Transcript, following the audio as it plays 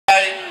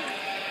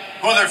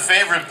who their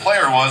favorite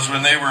player was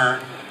when they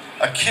were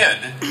a kid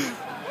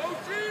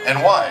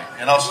and why.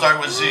 And I'll start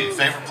with Z.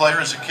 Favorite player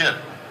as a kid?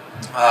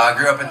 I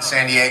grew up in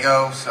San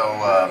Diego, so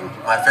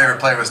my favorite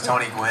player was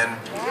Tony Gwynn,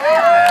 and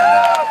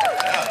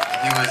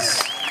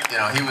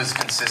he was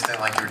consistent,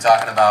 like you were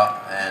talking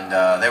about, and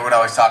they would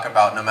always talk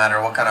about no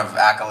matter what kind of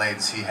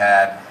accolades he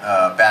had,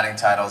 batting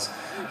titles,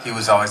 he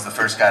was always the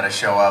first guy to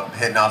show up,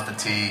 hitting off the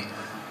tee.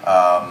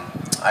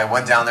 I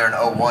went down there in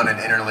 01 in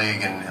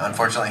interleague, and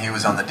unfortunately he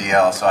was on the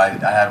DL, so I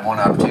had one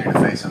opportunity to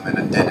face him and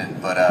it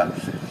didn't. But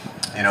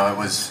you know, it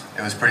was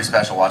pretty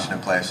special watching him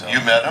play. So.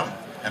 You met him?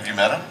 Have you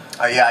met him?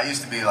 Yeah, I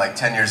used to be like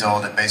 10 years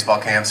old at baseball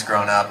camps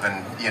growing up,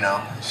 and you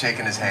know,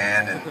 shaking his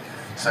hand, and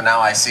so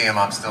now I see him,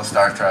 I'm still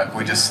starstruck.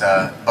 We just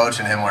Bochy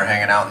and him were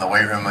hanging out in the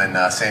weight room in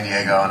San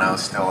Diego, and I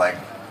was still like,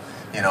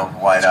 you know,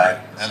 wide-eyed.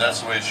 And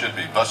that's the way it should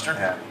be. Buster?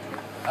 Yeah.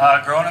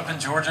 Growing up in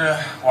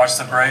Georgia, watched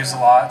the Braves a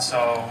lot,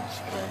 so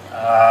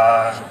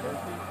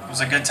it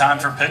was a good time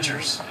for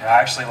pitchers.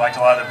 I actually liked a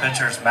lot of the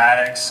pitchers,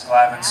 Maddox,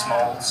 Glavine,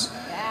 Smoltz.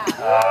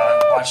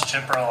 Watched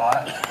Chipper a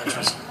lot, which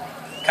was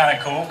kind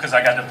of cool because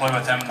I got to play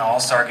with him in the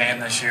All-Star game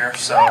this year.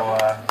 So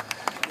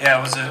yeah,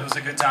 it was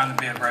a good time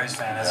to be a Braves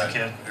fan as a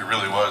kid. It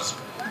really was.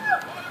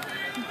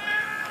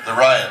 The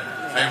Riot,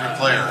 favorite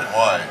player and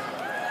why?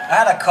 I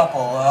had a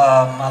couple.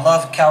 I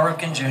love Cal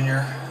Ripken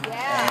Jr.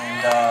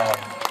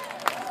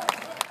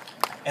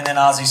 and then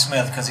Ozzie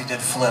Smith because he did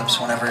flips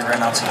whenever he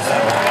ran out to the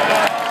field.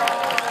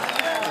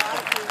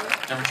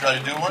 Ever try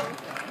to do one?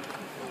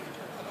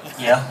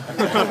 Yeah.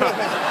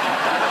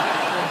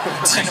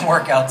 It didn't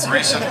work out too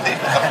recently.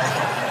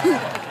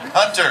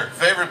 Hunter,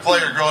 favorite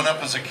player growing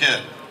up as a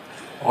kid?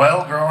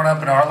 Well, growing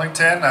up in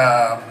Arlington,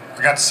 I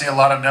got to see a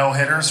lot of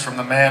no-hitters from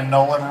the man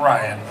Nolan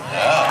Ryan.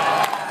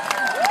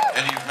 Yeah.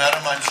 And you've met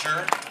him, I'm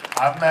sure?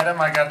 I've met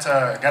him. I got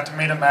to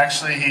meet him.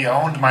 Actually, he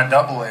owned my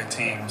AA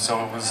team,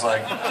 so it was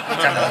like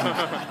kind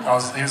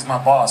of. He was my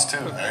boss too.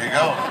 There you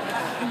go.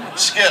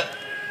 Skip,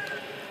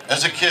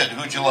 as a kid,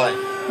 who'd you like?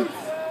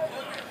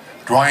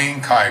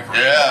 Dwayne Kuiper.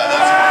 Yeah,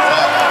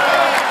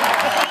 that's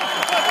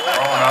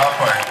Growing up,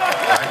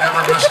 I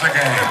never missed a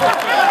game.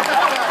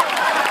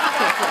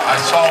 I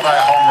saw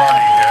that home run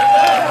he hit.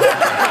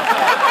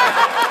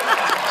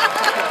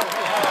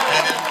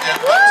 And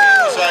what team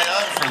was I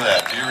on for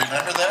that? Do you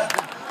remember that?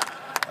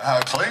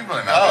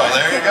 Cleveland. Oh,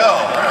 there you go.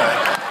 All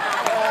right.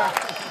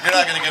 You're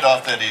not going to get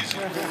off that easy.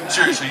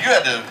 Seriously, you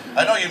had to.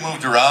 I know you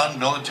moved around,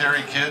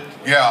 military kid.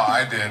 Yeah,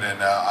 I did,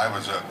 and I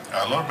was a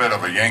little bit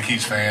of a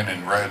Yankees fan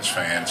and Reds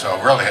fan,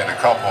 so really had a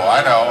couple.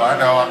 I know,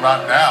 I'm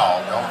not now.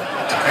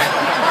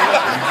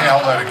 You can't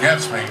hold that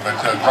against me, but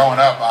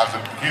growing up, I was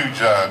a huge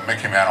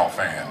Mickey Mantle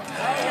fan.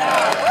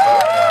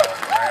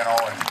 Mantle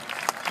and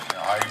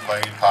how he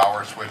played,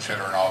 power, switch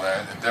hitter, and all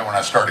that. And then when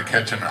I started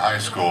catching in high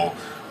school,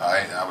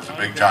 I was a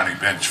big Johnny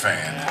Bench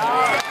fan.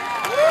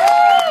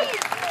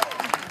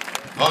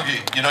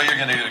 Bogey, you know you're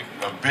going to get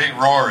a big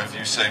roar if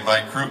you say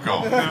Mike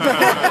Krukow. You know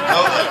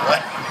that,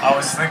 right? I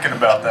was thinking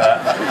about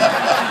that.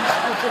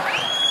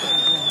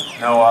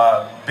 No,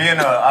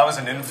 I was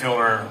an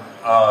infielder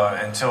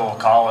until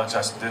college.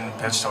 I didn't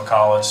pitch till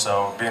college,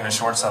 so being a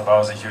shortstop, I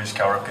was a huge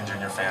Cal Ripken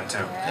Jr. fan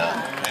too.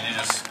 Yeah, and you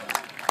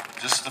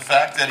just the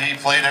fact that he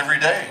played every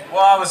day.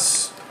 Well,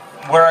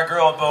 where I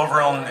grew up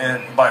over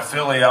by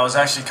Philly, I was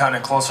actually kind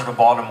of closer to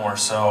Baltimore,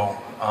 so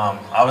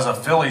I was a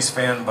Phillies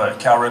fan, but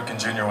Cal Ripken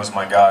Jr. was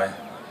my guy.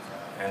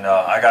 And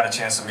I got a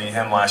chance to meet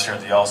him last year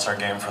at the All-Star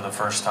game for the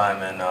first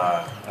time, and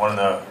one of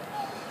the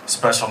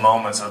special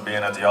moments of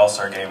being at the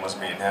All-Star game was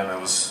meeting him. It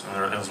was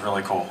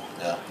really cool.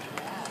 Yeah.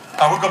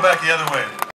 We'll go back the other way.